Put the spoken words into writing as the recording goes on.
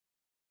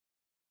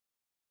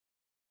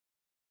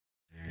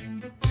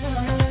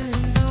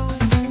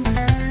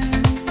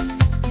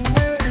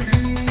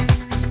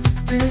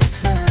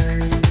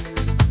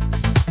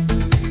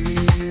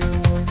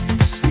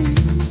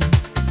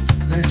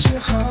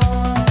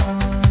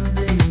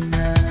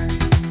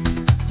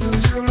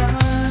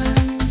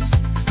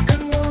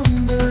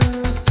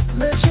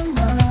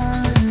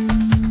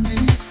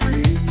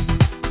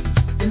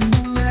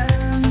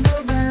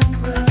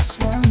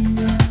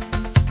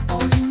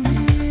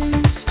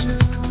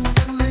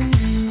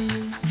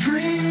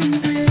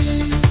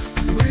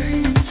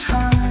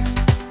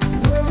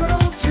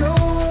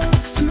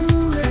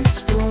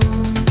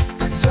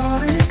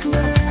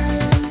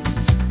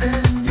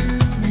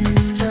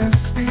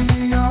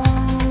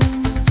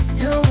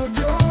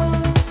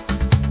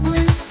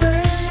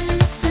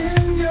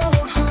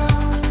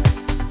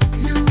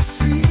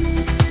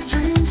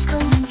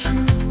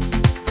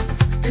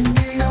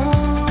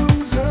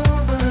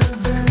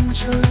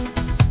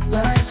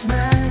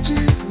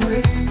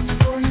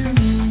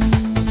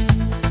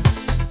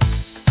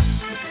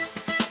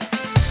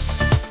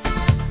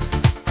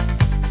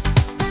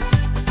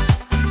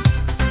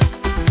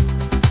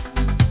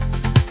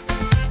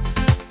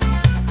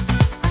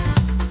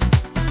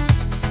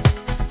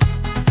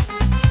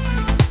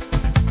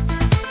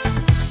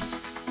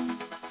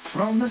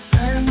From the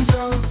sands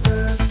of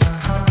the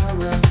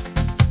Sahara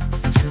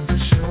to the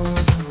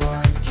shores of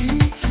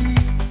Waikiki,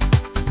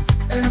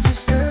 every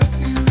step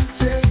you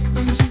take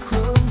brings you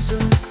closer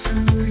to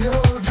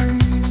your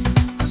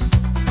dreams.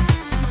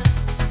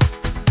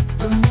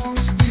 The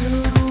most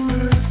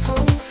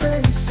beautiful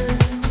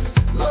faces,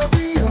 love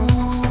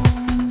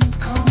beyond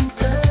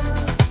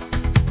compare.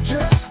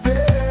 Just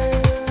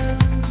dare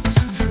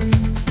to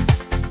dream,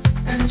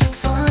 and you'll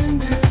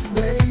find it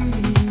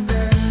waiting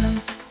there.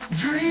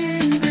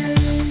 Dream big,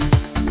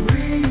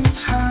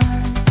 reach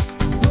high,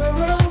 the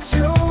world's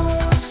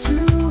yours to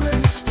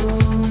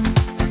explore.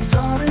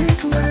 Exotic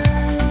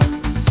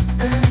lands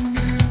and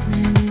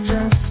beauty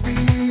just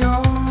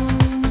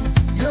beyond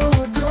your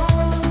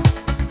door.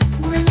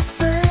 With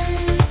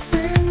faith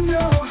in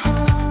your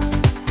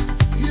heart,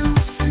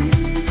 you'll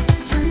see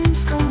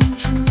dreams come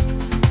true.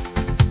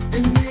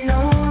 In the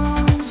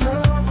arms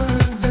of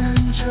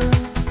adventure,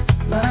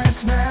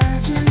 life's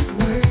magic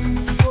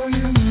waits for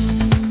you.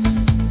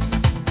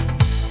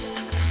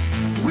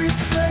 With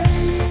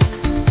faith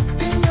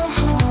in your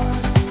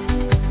heart,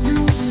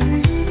 you'll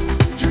see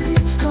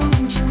dreams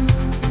come true.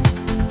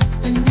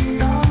 In the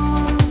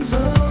arms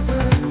of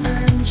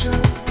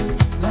adventure,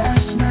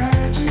 life's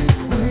magic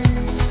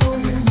waits for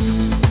you.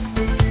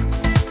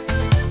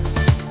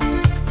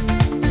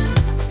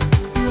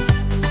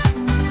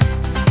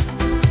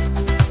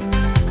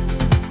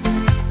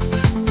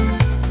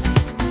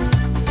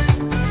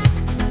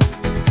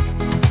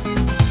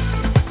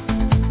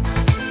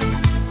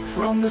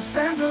 From the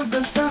sands of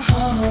the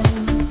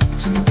Sahara